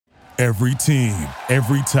Every team,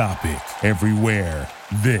 every topic, everywhere.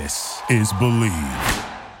 This is Believe.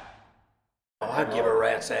 I give a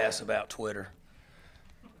rat's ass about Twitter.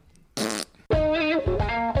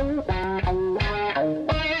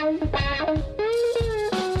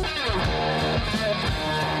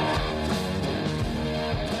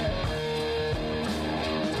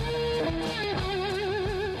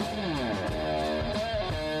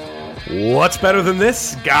 What's better than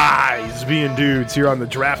this? Guys being dudes here on the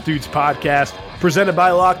Draft Dudes podcast, presented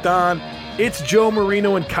by Locked On. It's Joe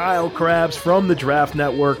Marino and Kyle Krabs from the Draft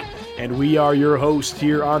Network, and we are your host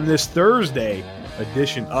here on this Thursday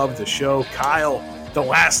edition of the show. Kyle, the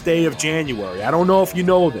last day of January. I don't know if you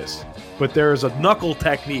know this, but there's a knuckle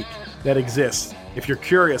technique that exists if you're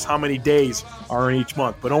curious how many days are in each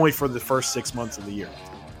month, but only for the first 6 months of the year.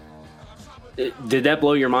 Did that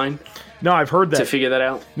blow your mind? No, I've heard that. To figure that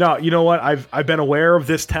out? No, you know what? I've been aware of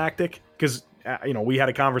this tactic because we had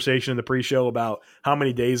a conversation in the pre-show about how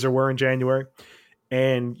many days there were in January,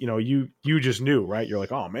 and you just knew, right? You're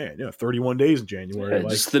like, oh man, 31 days in January.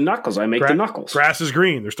 It's like, the knuckles. I make the knuckles. Grass is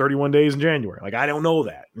green. There's 31 days in January. Like, I don't know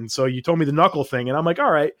that, and so you told me the knuckle thing, and I'm like,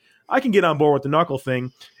 all right, I can get on board with the knuckle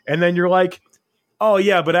thing, and then you're like, oh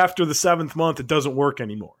yeah, but after the 7th month, it doesn't work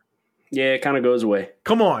anymore. Yeah, it kind of goes away.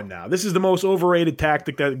 Come on now. This is the most overrated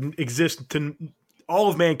tactic that exists to all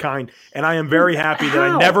of mankind, and I am very happy that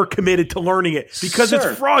I never committed to learning it because it's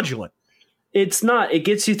fraudulent. It's not. It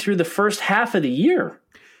gets you through the first half of the year.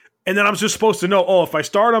 And then I'm just supposed to know, if I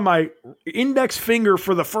start on my index finger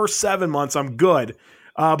for the first 7 months, I'm good.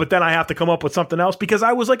 But then I have to come up with something else because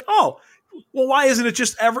I was like, why isn't it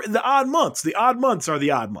just the odd months? The odd months are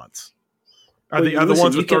the odd months. Are the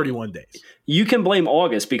ones with 31 days. You can blame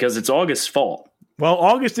August because it's August's fault. Well,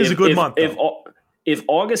 August is a good month. If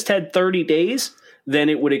August had 30 days, then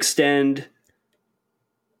it would extend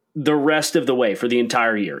the rest of the way for the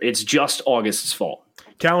entire year. It's just August's fault.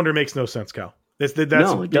 Calendar makes no sense, Cal.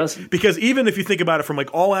 No, it doesn't. Because even if you think about it from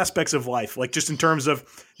like all aspects of life, like just in terms of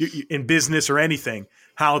in business or anything,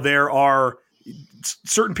 how there are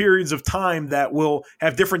certain periods of time that will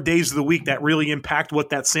have different days of the week that really impact what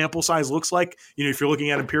that sample size looks like. If you're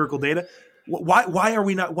looking at empirical data,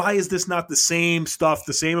 why is this not the same stuff,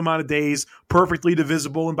 the same amount of days, perfectly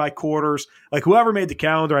divisible and by quarters? Like whoever made the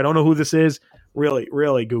calendar, I don't know who this is, really,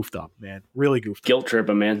 really goofed up, man. Really goofed up. Guilt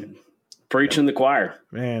tripping, man. Preaching the choir.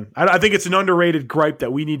 Man, I think it's an underrated gripe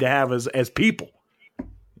that we need to have as people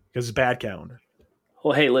because it's a bad calendar.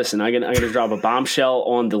 Well, hey, listen, I'm gonna drop a bombshell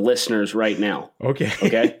on the listeners right now.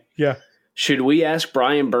 Okay. Yeah. Should we ask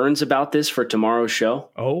Brian Burns about this for tomorrow's show?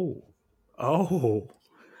 Oh.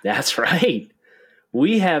 That's right.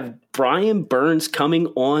 We have Brian Burns coming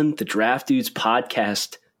on the Draft Dudes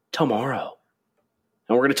podcast tomorrow.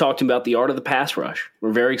 And we're going to talk to him about the art of the pass rush. We're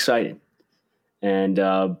very excited. And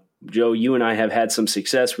Joe, you and I have had some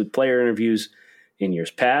success with player interviews in years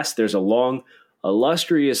past. There's a long,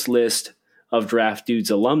 illustrious list of Draft Dudes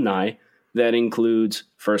alumni that includes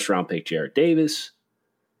first-round pick Jarrett Davis,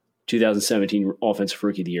 2017 Offensive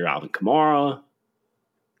Rookie of the Year Alvin Kamara.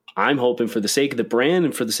 I'm hoping for the sake of the brand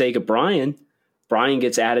and for the sake of Brian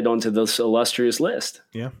gets added onto this illustrious list.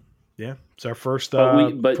 Yeah. It's our first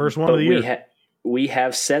one of the year. We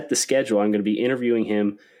have set the schedule. I'm going to be interviewing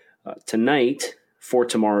him tonight for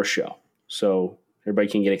tomorrow's show. So everybody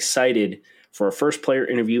can get excited for our first player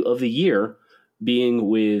interview of the year being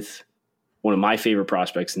with one of my favorite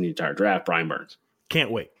prospects in the entire draft, Brian Burns.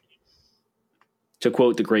 Can't wait. To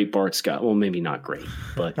quote the great Bart Scott, well, maybe not great,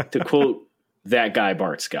 but to quote that guy,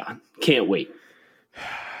 Bart Scott. Can't wait.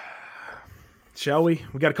 Shall we?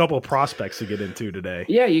 We got a couple of prospects to get into today.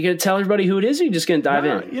 Yeah, you gonna tell everybody who it is, or you just gonna dive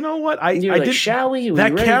in? You know what? I like, did. Shall we?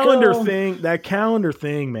 That calendar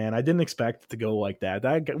thing, man. I didn't expect it to go like that.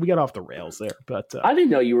 We got off the rails there, but I didn't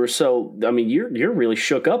know you were so. I mean, you're really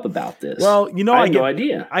shook up about this. Well, I had no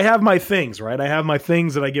idea. I have my things, right? I have my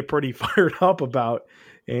things that I get pretty fired up about,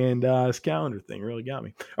 and this calendar thing really got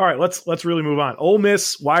me. All right, let's really move on. Ole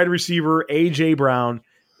Miss wide receiver A.J. Brown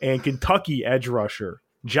and Kentucky edge rusher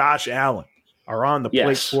Josh Allen are on the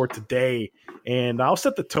plate for today. And I'll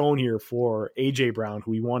set the tone here for A.J. Brown,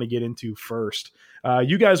 who we want to get into first.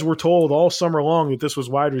 You guys were told all summer long that this was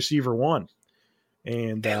wide receiver one.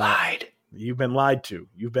 And they lied. You've been lied to.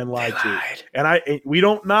 And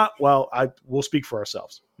we'll speak for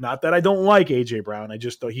ourselves. Not that I don't like A.J. Brown. I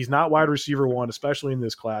just he's not wide receiver one, especially in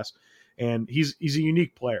this class. And he's a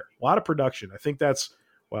unique player. A lot of production. I think that's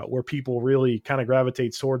where people really kind of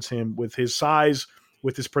gravitate towards him with his size,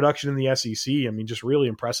 with his production in the SEC. I mean, just really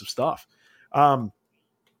impressive stuff.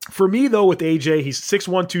 For me, though, with AJ, he's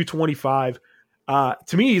 6'1", 225.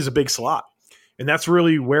 To me, he's a big slot. And that's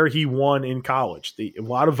really where he won in college. A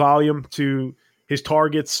lot of volume to his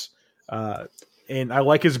targets. And I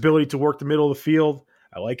like his ability to work the middle of the field.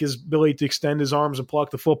 I like his ability to extend his arms and pluck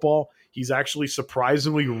the football. He's actually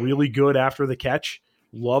surprisingly really good after the catch.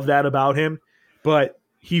 Love that about him. But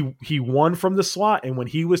he won from the slot. And when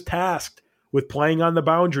he was tasked with playing on the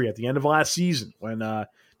boundary at the end of last season, when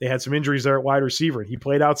they had some injuries there at wide receiver, and he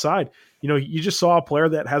played outside, you just saw a player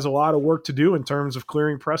that has a lot of work to do in terms of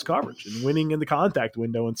clearing press coverage and winning in the contact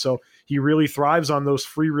window. And so he really thrives on those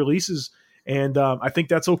free releases. And I think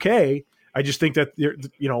that's okay. I just think that,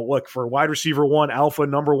 look, for wide receiver one, alpha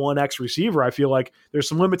number one X receiver, I feel like there's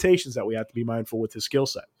some limitations that we have to be mindful with his skill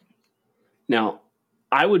set. Now,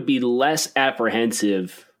 I would be less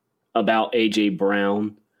apprehensive about A.J.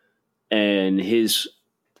 Brown and his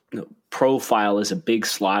profile as a big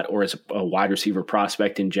slot or as a wide receiver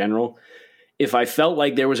prospect in general if I felt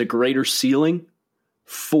like there was a greater ceiling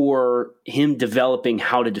for him developing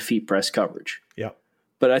how to defeat press coverage. Yeah.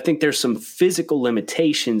 But I think there's some physical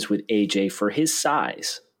limitations with AJ for his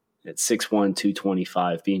size at 6'1",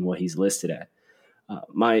 225 being what he's listed at.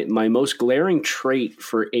 My most glaring trait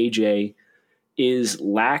for AJ is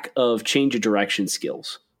lack of change of direction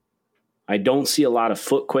skills. I don't see a lot of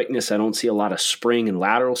foot quickness. I don't see a lot of spring and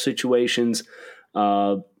lateral situations.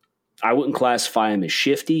 I wouldn't classify him as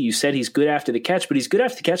shifty. You said he's good after the catch, but he's good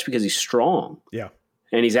after the catch because he's strong. Yeah.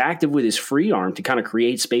 And he's active with his free arm to kind of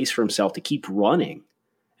create space for himself to keep running.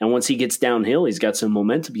 And once he gets downhill, he's got some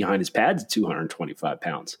momentum behind his pads at 225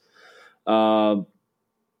 pounds.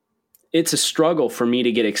 It's a struggle for me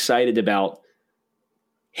to get excited about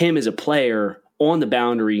him as a player on the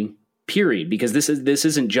boundary, period, because this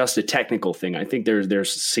isn't just a technical thing. I think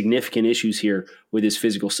there's significant issues here with his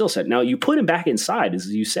physical skill set. Now, you put him back inside,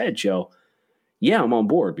 as you said, Joe. Yeah, I'm on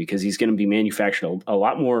board because he's going to be manufactured a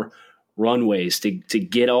lot more runways to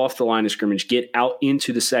get off the line of scrimmage, get out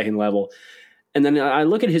into the second level. And then I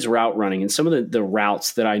look at his route running and some of the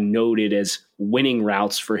routes that I noted as winning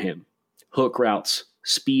routes for him. Hook routes,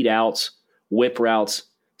 speed outs, whip routes,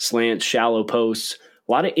 slants, shallow posts,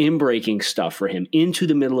 a lot of in-breaking stuff for him into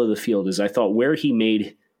the middle of the field is I thought where he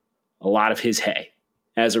made a lot of his hay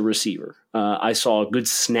as a receiver. I saw a good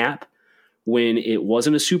snap when it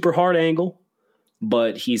wasn't a super hard angle,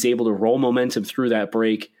 but he's able to roll momentum through that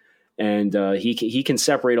break, and he can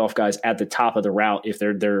separate off guys at the top of the route if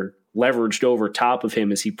they're leveraged over top of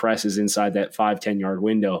him as he presses inside that 5-10 yard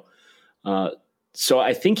window. So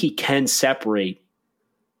I think he can separate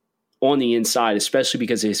on the inside, especially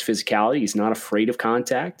because of his physicality. He's not afraid of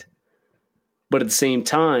contact. But at the same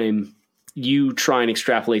time, you try and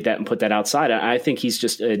extrapolate that and put that outside. I think he's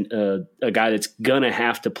just a guy that's going to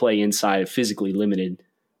have to play inside, physically limited,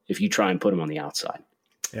 if you try and put him on the outside.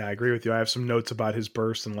 Yeah, I agree with you. I have some notes about his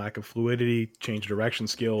burst and lack of fluidity, change of direction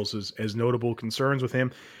skills as notable concerns with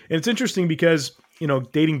him. And it's interesting because,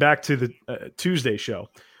 dating back to the Tuesday show,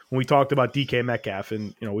 when we talked about DK Metcalf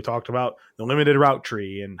and, we talked about the limited route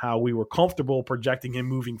tree and how we were comfortable projecting him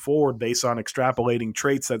moving forward based on extrapolating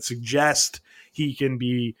traits that suggest he can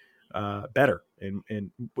be better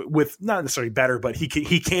and with not necessarily better, but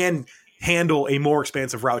he can handle a more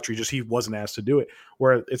expansive route tree, just he wasn't asked to do it.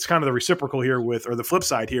 Where it's kind of the reciprocal here or the flip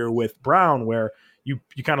side here with Brown, where you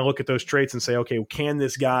kind of look at those traits and say, okay, can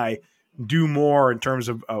this guy do more in terms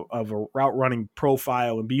of a route running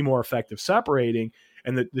profile and be more effective separating?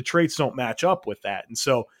 And the traits don't match up with that. And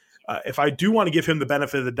so if I do want to give him the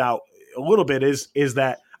benefit of the doubt a little bit is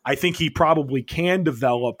that I think he probably can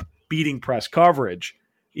develop beating press coverage,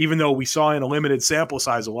 even though we saw in a limited sample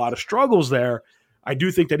size a lot of struggles there. I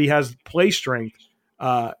do think that he has play strength,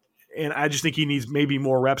 and I just think he needs maybe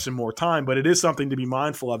more reps and more time, but it is something to be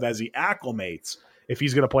mindful of as he acclimates. If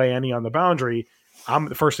he's going to play any on the boundary,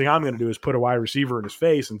 the first thing I'm going to do is put a wide receiver in his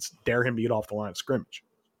face and dare him to get off the line of scrimmage.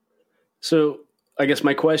 So I guess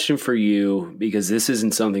my question for you, because this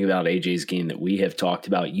isn't something about AJ's game that we have talked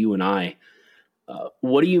about, you and I,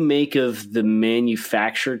 what do you make of the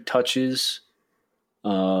manufactured touches?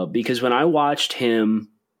 Because when I watched him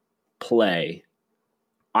play,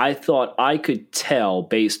 I thought I could tell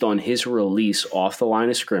based on his release off the line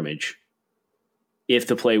of scrimmage if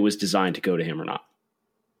the play was designed to go to him or not.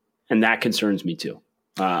 And that concerns me too.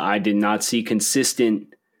 I did not see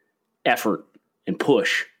consistent effort and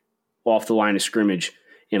push off the line of scrimmage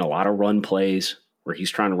in a lot of run plays where he's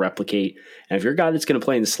trying to replicate. And if you're a guy that's going to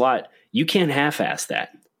play in the slot, you can't half-ass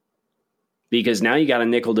that. Because now you got a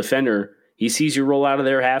nickel defender. He sees you roll out of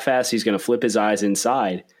there half-ass, he's going to flip his eyes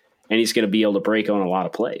inside, and he's going to be able to break on a lot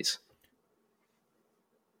of plays.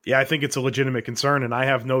 Yeah, I think it's a legitimate concern, and I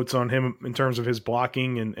have notes on him in terms of his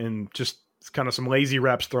blocking and just It's kind of some lazy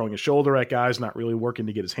reps, throwing his shoulder at guys, not really working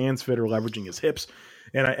to get his hands fit or leveraging his hips.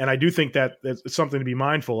 And I do think that that's something to be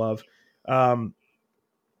mindful of.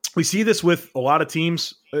 We see this with a lot of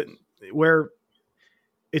teams where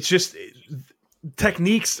it's just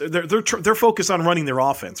techniques. They're focused on running their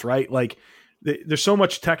offense, right? Like there's so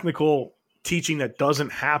much technical teaching that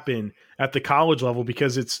doesn't happen at the college level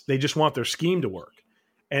because they just want their scheme to work.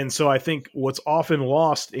 And so I think what's often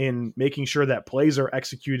lost in making sure that plays are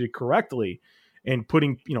executed correctly and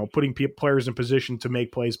putting players in position to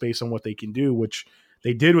make plays based on what they can do, which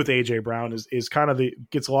they did with AJ Brown, is kind of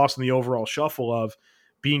gets lost in the overall shuffle of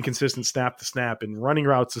being consistent snap to snap and running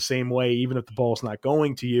routes the same way, even if the ball's not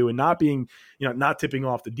going to you, and not being, not tipping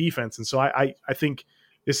off the defense. And so I think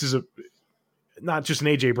this is not just an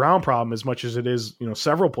AJ Brown problem as much as it is,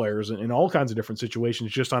 several players in all kinds of different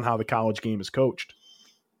situations, just on how the college game is coached.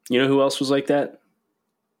 You know who else was like that?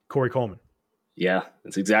 Corey Coleman. Yeah,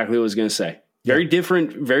 that's exactly what I was going to say. Very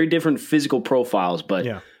different physical profiles,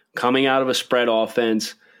 but coming out of a spread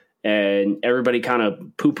offense, and everybody kind of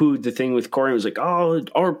poo-pooed the thing with Corey. It was like, oh,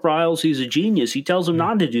 Art Briles, he's a genius. He tells him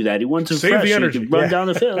not to do that. He wants him Save fresh. the energy. He can run down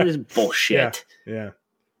the field. It's bullshit. Yeah.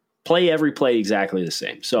 Play every play exactly the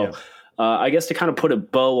same. So I guess to kind of put a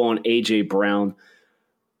bow on AJ Brown,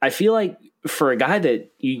 I feel like for a guy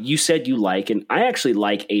that you said you like, and I actually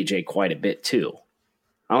like AJ quite a bit too.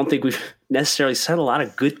 I don't think we've necessarily said a lot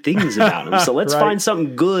of good things about him. So let's find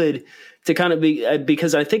something good to kind of be,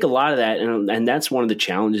 because I think a lot of that, and that's one of the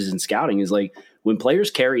challenges in scouting, is like when players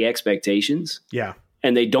carry expectations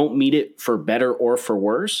and they don't meet it for better or for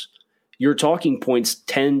worse, your talking points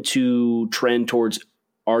tend to trend towards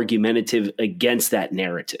argumentative against that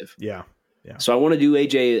narrative. Yeah. So I want to do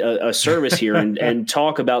AJ a service here and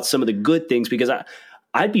talk about some of the good things, because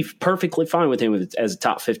I'd be perfectly fine with him as a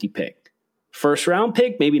top 50 pick. First round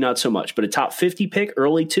pick, maybe not so much, but a top 50 pick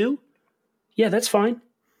early too, that's fine.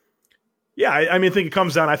 Yeah, I think it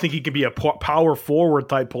comes down. I think he could be a power forward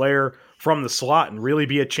type player from the slot and really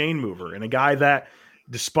be a chain mover, and a guy that,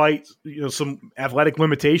 despite some athletic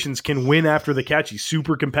limitations, can win after the catch. He's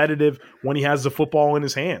super competitive when he has the football in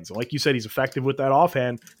his hands. And like you said, he's effective with that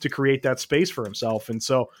offhand to create that space for himself. And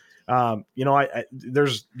so,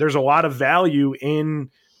 there's a lot of value in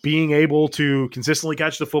being able to consistently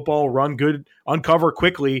catch the football, run good, uncover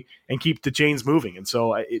quickly, and keep the chains moving. And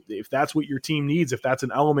so if that's what your team needs, if that's an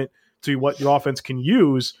element to what your offense can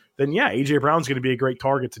use, then AJ Brown's going to be a great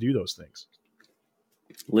target to do those things.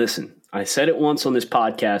 Listen, I said it once on this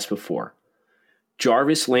podcast before.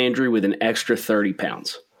 Jarvis Landry with an extra 30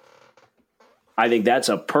 pounds. I think that's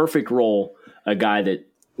a perfect role, a guy that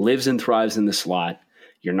lives and thrives in the slot.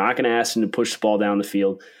 You're not going to ask him to push the ball down the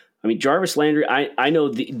field. I mean, Jarvis Landry, I know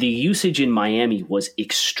the usage in Miami was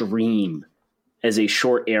extreme as a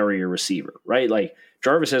short area receiver, right? Like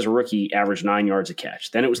Jarvis as a rookie averaged 9 yards a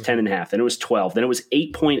catch. Then it was 10.5. Then it was 12. Then it was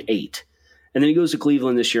 8.8. And then he goes to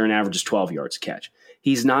Cleveland this year and averages 12 yards a catch.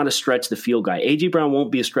 He's not a stretch the field guy. A.J. Brown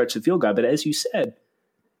won't be a stretch the field guy, but as you said,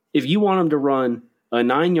 if you want him to run a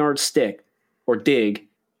 9-yard stick or dig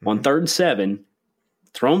on 3rd and 7,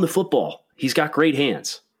 throw him the football. He's got great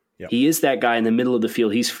hands. Yep. He is that guy in the middle of the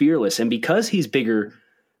field. He's fearless. And because he's bigger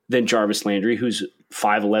than Jarvis Landry, who's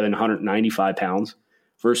 5'11", 195 pounds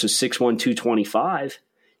versus 6'1", 225,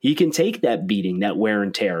 he can take that beating, that wear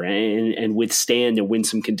and tear, and withstand and win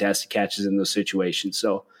some contested catches in those situations.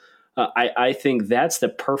 So I think that's the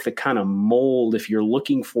perfect kind of mold if you're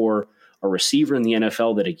looking for a receiver in the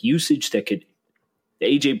NFL that a usage that could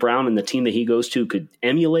A.J. Brown and the team that he goes to could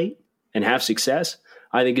emulate and have success.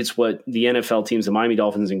 I think it's what the NFL teams, the Miami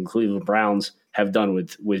Dolphins and Cleveland Browns, have done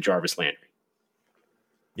with Jarvis Landry.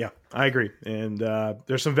 Yeah, I agree. And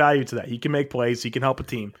there's some value to that. He can make plays. He can help a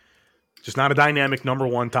team. Just not a dynamic number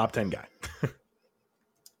 1 top 10 guy.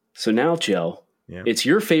 So now, Joe, it's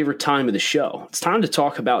your favorite time of the show. It's time to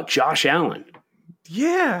talk about Josh Allen.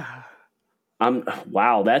 Yeah.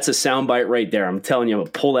 Wow, that's a soundbite right there. I'm telling you, I'm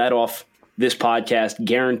going to pull that off this podcast,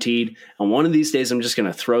 guaranteed. And one of these days, I'm just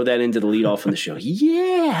going to throw that into the leadoff of the show.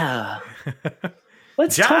 Yeah.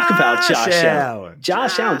 Let's talk about Josh Allen.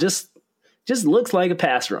 Josh Allen just looks like a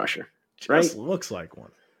pass rusher, right? Just looks like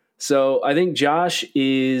one. So I think Josh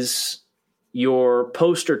is your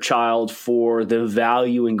poster child for the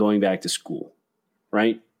value in going back to school,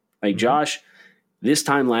 right? Like Josh, this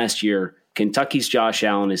time last year, Kentucky's Josh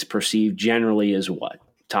Allen is perceived generally as what?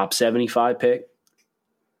 Top 75 pick?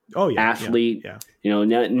 Oh, yeah. Athlete,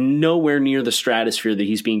 nowhere near the stratosphere that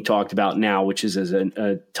he's being talked about now, which is as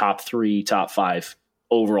a top 3, top 5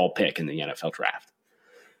 overall pick in the NFL draft.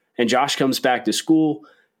 And Josh comes back to school,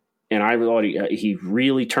 and I thought he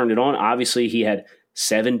really turned it on. Obviously, he had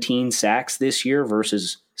 17 sacks this year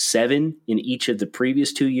versus 7 in each of the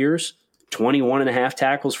previous 2 years. 21.5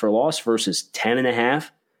 tackles for loss versus 10.5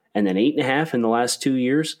 and then 8.5 in the last 2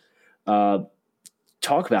 years. Talk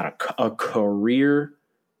about a career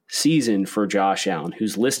season for Josh Allen,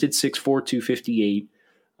 who's listed 6'4", 258.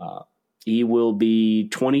 He will be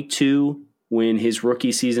 22 when his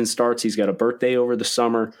rookie season starts. He's got a birthday over the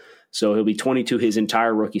summer, so he'll be 22 his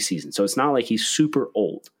entire rookie season. So it's not like he's super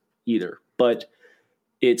old either, but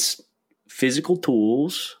it's physical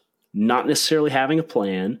tools, not necessarily having a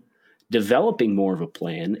plan, developing more of a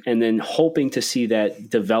plan, and then hoping to see that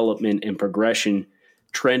development and progression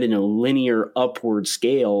trend in a linear upward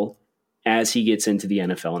scale as he gets into the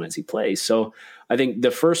NFL and as he plays. So I think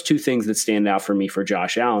the first two things that stand out for me for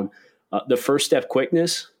Josh Allen, the first step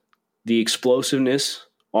quickness, the explosiveness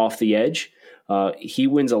off the edge. He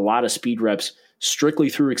wins a lot of speed reps strictly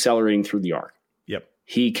through accelerating through the arc. Yep.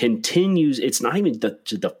 He continues. It's not even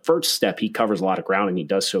the first step. He covers a lot of ground and he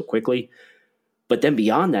does so quickly. But then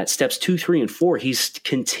beyond that, steps 2, 3, and 4, he's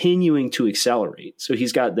continuing to accelerate. So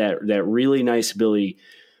he's got that really nice ability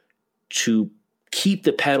to keep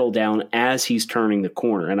the pedal down as he's turning the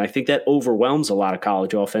corner. And I think that overwhelms a lot of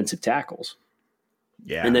college offensive tackles.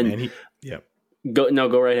 Yeah. And then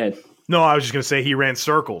go right ahead. No, I was just going to say he ran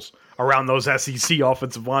circles around those SEC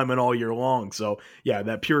offensive linemen all year long. So, yeah,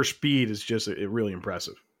 that pure speed is just really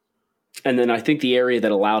impressive. And then I think the area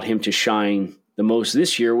that allowed him to shine the most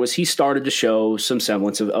this year was he started to show some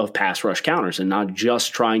semblance of pass rush counters and not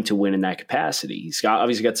just trying to win in that capacity. He's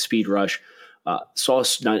obviously got the speed rush. Saw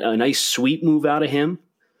a nice sweep move out of him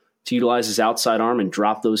to utilize his outside arm and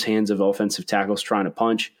drop those hands of offensive tackles trying to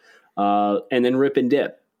punch, and then rip and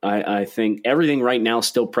dip. I think everything right now is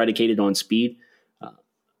still predicated on speed.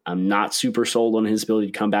 I'm not super sold on his ability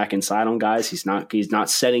to come back inside on guys. He's not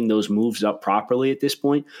setting those moves up properly at this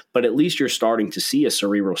point, but at least you're starting to see a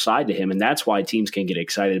cerebral side to him, and that's why teams can get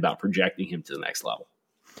excited about projecting him to the next level.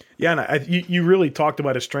 Yeah, and you really talked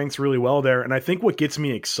about his strengths really well there, and I think what gets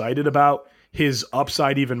me excited about his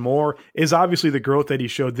upside even more is obviously the growth that he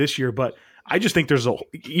showed this year, but I just think there's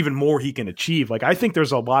even more he can achieve. Like, I think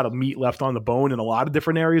there's a lot of meat left on the bone in a lot of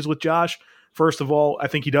different areas with Josh. First of all, I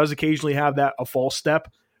think he does occasionally have a false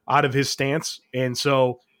step out of his stance, and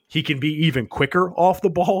so he can be even quicker off the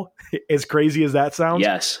ball, as crazy as that sounds.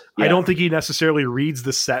 Yes. Yeah. I don't think he necessarily reads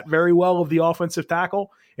the set very well of the offensive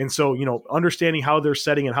tackle, and so, understanding how they're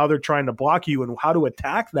setting and how they're trying to block you and how to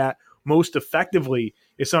attack that most effectively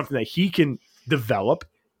is something that he can develop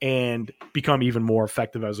and become even more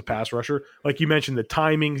effective as a pass rusher. Like you mentioned, the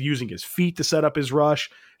timing, using his feet to set up his rush,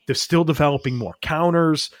 they're still developing more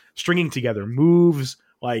counters, stringing together moves.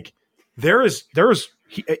 Like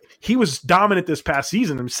he was dominant this past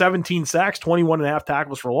season. 17 sacks, 21.5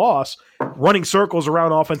 tackles for loss, running circles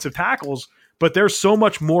around offensive tackles. But there's so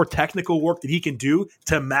much more technical work that he can do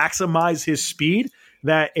to maximize his speed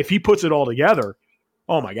that if he puts it all together,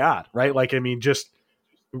 oh my God, right? Like, I mean, just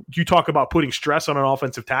you talk about putting stress on an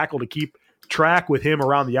offensive tackle to keep track with him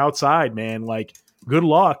around the outside, man. Like, good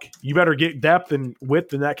luck. You better get depth and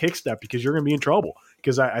width in that kick step because you're going to be in trouble,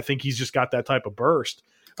 because I think he's just got that type of burst.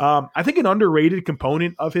 I think an underrated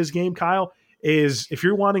component of his game, Kyle, is if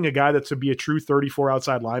you're wanting a guy that's to be a true 34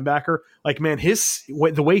 outside linebacker, like, man,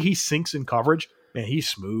 the way he sinks in coverage, man, he's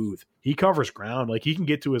smooth. He covers ground. Like, he can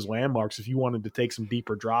get to his landmarks if you wanted to take some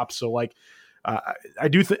deeper drops. So, like, I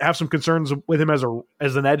do have some concerns with him as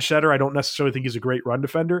an edge setter. I don't necessarily think he's a great run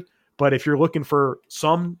defender, but if you're looking for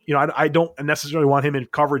some, I don't necessarily want him in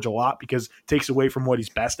coverage a lot because it takes away from what he's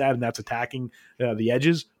best at, and that's attacking the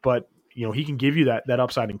edges. But he can give you that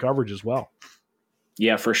upside in coverage as well.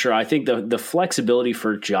 Yeah, for sure. I think the flexibility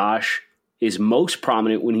for Josh is most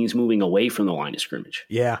prominent when he's moving away from the line of scrimmage.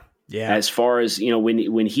 Yeah. As far as,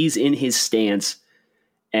 when he's in his stance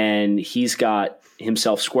and he's got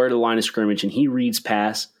himself square to the line of scrimmage and he reads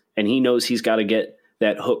pass and he knows he's got to get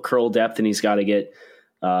that hook curl depth and he's got to get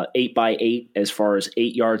 8x8 as far as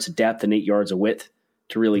 8 yards of depth and 8 yards of width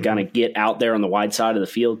to really kind of get out there on the wide side of the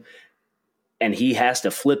field. And he has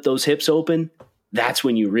to flip those hips open. That's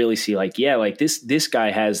when you really see, like, yeah, like this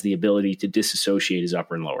guy has the ability to disassociate his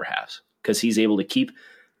upper and lower halves because he's able to keep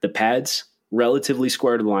the pads relatively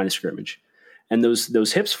square to the line of scrimmage. And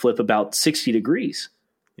those hips flip about 60 degrees.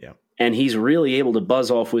 Yeah. And he's really able to buzz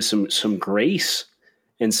off with some grace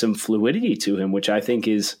and some fluidity to him, which I think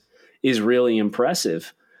is really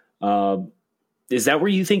impressive. Is that where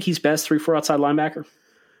you think he's best 3-4 outside linebacker?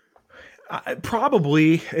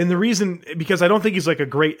 Probably. And the reason, because I don't think he's like a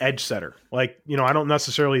great edge setter. Like, I don't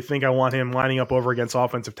necessarily think I want him lining up over against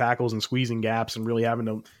offensive tackles and squeezing gaps and really having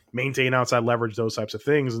to maintain outside leverage, those types of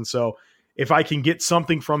things. And so if I can get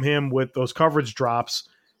something from him with those coverage drops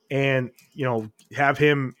and, have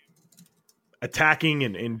him attacking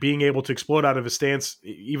and being able to explode out of his stance,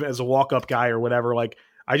 even as a walk-up guy or whatever, like,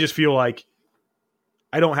 I just feel like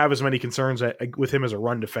I don't have as many concerns with him as a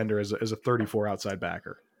run defender as a 34 outside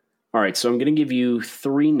backer. All right, so I'm going to give you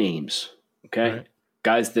 3 names, okay? Right.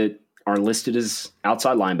 Guys that are listed as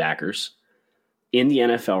outside linebackers in the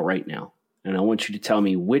NFL right now. And I want you to tell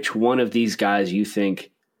me which one of these guys you think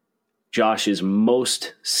Josh is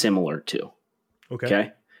most similar to.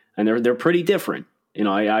 Okay? And they're pretty different.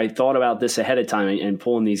 I thought about this ahead of time and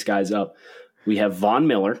pulling these guys up. We have Von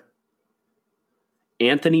Miller,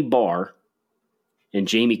 Anthony Barr, and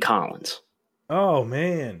Jamie Collins. Oh,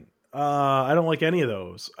 man. I don't like any of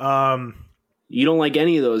those. You don't like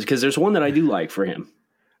any of those because there's one that I do like for him.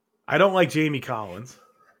 I don't like Jamie Collins,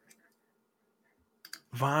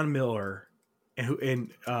 Von Miller,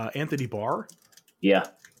 and Anthony Barr. Yeah.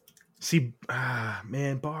 See,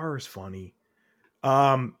 man, Barr is funny.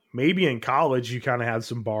 Maybe in college you kind of had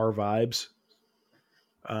some Barr vibes.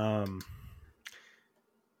 I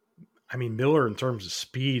mean, Miller in terms of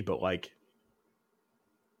speed, but like,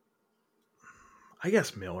 I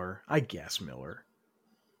guess Miller.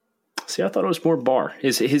 See, I thought it was more Barr.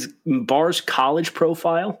 His Barr's college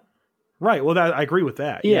profile. Right. Well, I agree with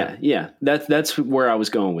that. Yeah. That's where I was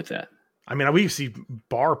going with that. I mean, we see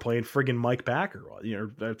Barr playing friggin' Mike Backer,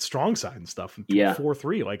 that strong side and stuff. And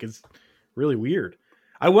 4-3, like, it's really weird.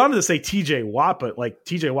 I wanted to say TJ Watt, but like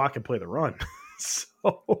TJ Watt can play the run.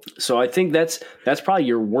 So I think that's probably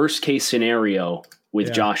your worst case scenario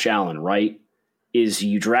with Josh Allen, right? Is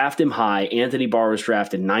you draft him high. Anthony Barr was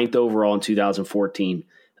drafted 9th overall in 2014.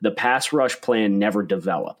 The pass rush plan never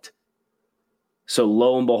developed. So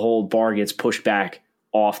lo and behold, Barr gets pushed back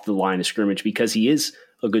off the line of scrimmage because he is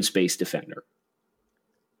a good space defender.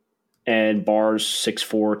 And Barr's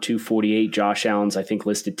 6'4", 248. Josh Allen's, I think,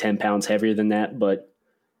 listed 10 pounds heavier than that, but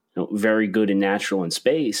very good and natural in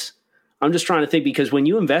space. I'm just trying to think because when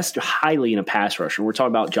you invest highly in a pass rusher, we're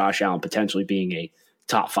talking about Josh Allen potentially being a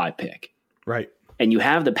top 5 pick. Right. And you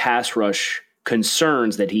have the pass rush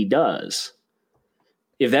concerns that he does.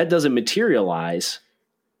 If that doesn't materialize,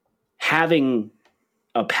 having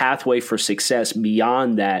a pathway for success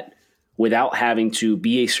beyond that without having to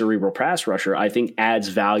be a cerebral pass rusher, I think adds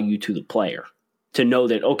value to the player to know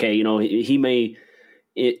that, okay, he may,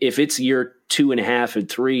 if it's year 2.5 and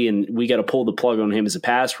 3 and we got to pull the plug on him as a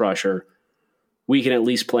pass rusher, we can at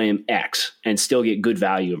least play him X and still get good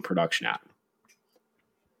value and production out of him.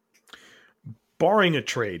 Barring a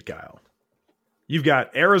trade, Kyle, you've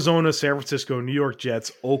got Arizona, San Francisco, New York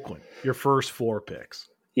Jets, Oakland, your first 4 picks.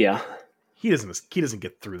 Yeah. He doesn't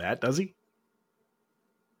get through that, does he?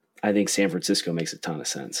 I think San Francisco makes a ton of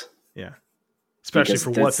sense. Yeah. Especially for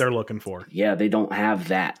what they're looking for. Yeah, they don't have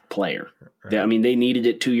that player. Right. They needed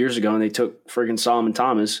it 2 years ago, and they took friggin' Solomon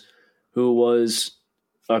Thomas, who was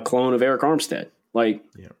a clone of Eric Armstead.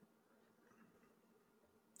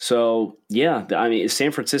 So,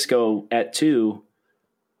 San Francisco at 2.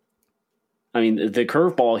 The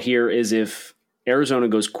curveball here is if Arizona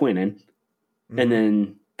goes Quinnen, and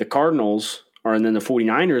then the Cardinals and then the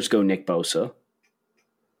 49ers go Nick Bosa.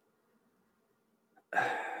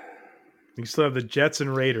 You still have the Jets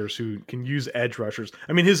and Raiders who can use edge rushers.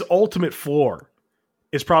 I mean, his ultimate floor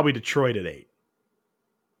is probably Detroit at 8.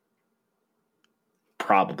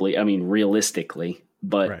 Probably. realistically,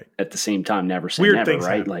 but at the same time, never say weird never, things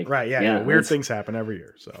right? Happen. Weird things happen every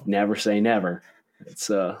year. So never say never. It's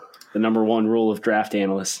the number one rule of draft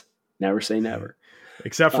analysts. Never say never.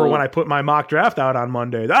 Except for when I put my mock draft out on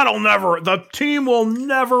Monday. The team will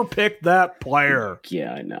never pick that player.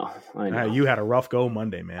 Yeah, I know. You had a rough go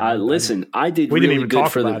Monday, man. Listen, I did we really didn't even good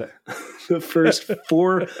talk for about it. The first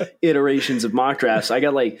 4 iterations of mock drafts. I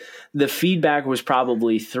got the feedback was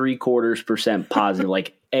probably 0.75% positive,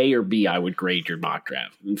 like A or B, I would grade your mock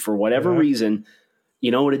draft. And for whatever reason, you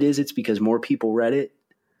know what it is? It's because more people read it,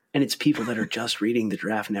 and it's people that are just reading the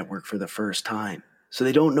Draft Network for the first time. So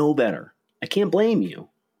they don't know better. I can't blame you.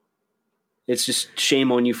 It's just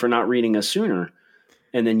shame on you for not reading us sooner,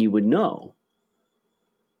 and then you would know.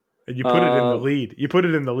 And you put it in the lead. You put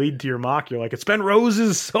it in the lead to your mock. You're like, it's been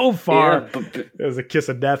roses so far. Yeah, it was a kiss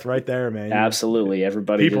of death right there, man. Absolutely.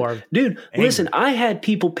 Everybody. Dude, listen, I had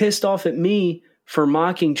people pissed off at me for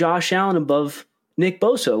mocking Josh Allen above Nick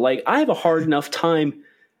Bosa. I have a hard enough time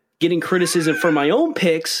getting criticism for my own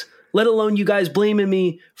picks, let alone you guys blaming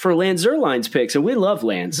me for Lance Zierlein's picks. And we love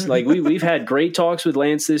Lance. We've had great talks with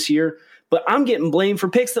Lance this year, but I'm getting blamed for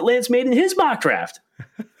picks that Lance made in his mock draft.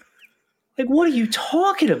 What are you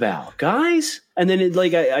talking about, guys? And then I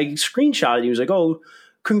screenshotted. He was like, "Oh,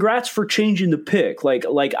 congrats for changing the pick. Like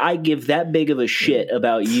I give that big of a shit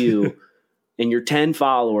about you and your 10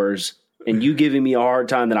 followers and you giving me a hard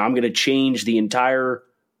time that I'm going to change the entire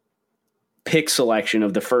pick selection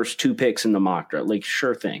of the first 2 picks in the mock draft. Like,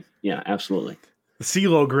 sure thing. Yeah, absolutely. The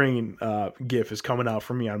CeeLo Green GIF is coming out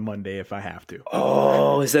for me on Monday if I have to.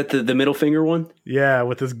 Oh, is that the middle finger one? Yeah,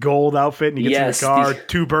 with this gold outfit and he gets in the car,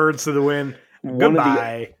 2 birds to the win. One Goodbye.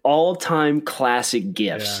 of the all-time classic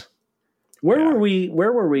GIFs. Yeah. Where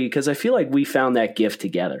were we? Because I feel like we found that GIF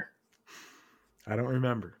together. I don't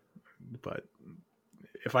remember, but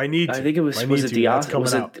if I need to, I think it was the was it the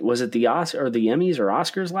Oscars or the Emmys or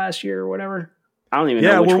Oscars last year or whatever? I don't even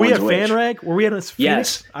know which one's which. Were we at FanRag? Were we at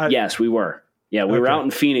Phoenix? Yes, we were. Yeah, we were out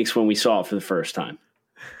in Phoenix when we saw it for the first time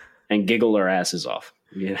and giggled our asses off.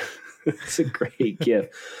 Yeah, it's a great GIF.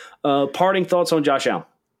 Parting thoughts on Josh Allen?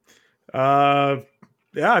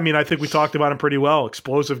 Yeah, I mean, I think we talked about him pretty well.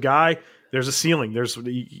 Explosive guy. There's a ceiling. There's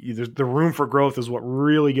the room for growth is what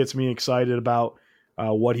really gets me excited about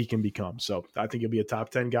what he can become. So I think he'll be a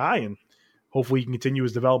top 10 guy, and hopefully he can continue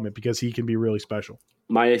his development because he can be really special.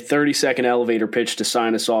 My 30-second elevator pitch to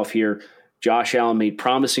sign us off here. Josh Allen made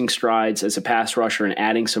promising strides as a pass rusher and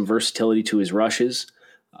adding some versatility to his rushes.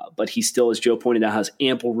 But he still, as Joe pointed out, has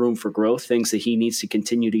ample room for growth, things that he needs to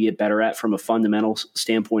continue to get better at from a fundamental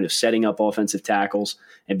standpoint of setting up offensive tackles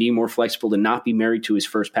and being more flexible to not be married to his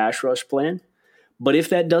first pass rush plan. But if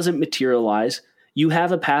that doesn't materialize, you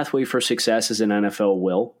have a pathway for success as an NFL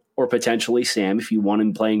will, or potentially Sam, if you want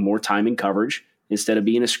him playing more time in coverage instead of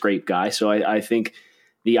being a scrape guy. So I think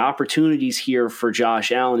the opportunities here for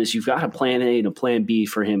Josh Allen is you've got a plan A and a plan B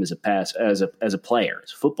for him as a player,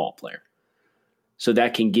 as a football player. So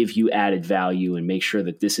that can give you added value and make sure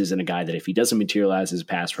that this isn't a guy that if he doesn't materialize as a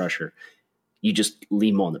pass rusher, you just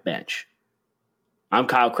leave him on the bench. I'm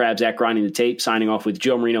Kyle Krabs at Grinding the Tape, signing off with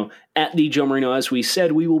Joe Marino at the Joe Marino. As we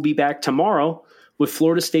said, we will be back tomorrow with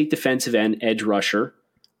Florida State defensive end edge rusher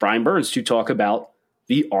Brian Burns to talk about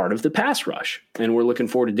the art of the pass rush. And we're looking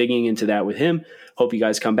forward to digging into that with him. Hope you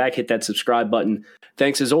guys come back, hit that subscribe button.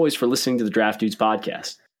 Thanks as always for listening to the Draft Dudes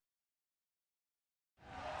podcast.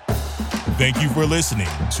 Thank you for listening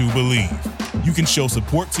to Believe. You can show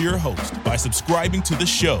support to your host by subscribing to the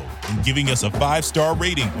show and giving us a 5-star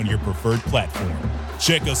rating on your preferred platform.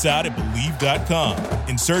 Check us out at Believe.com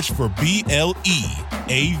and search for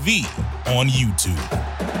BLEAV on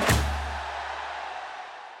YouTube.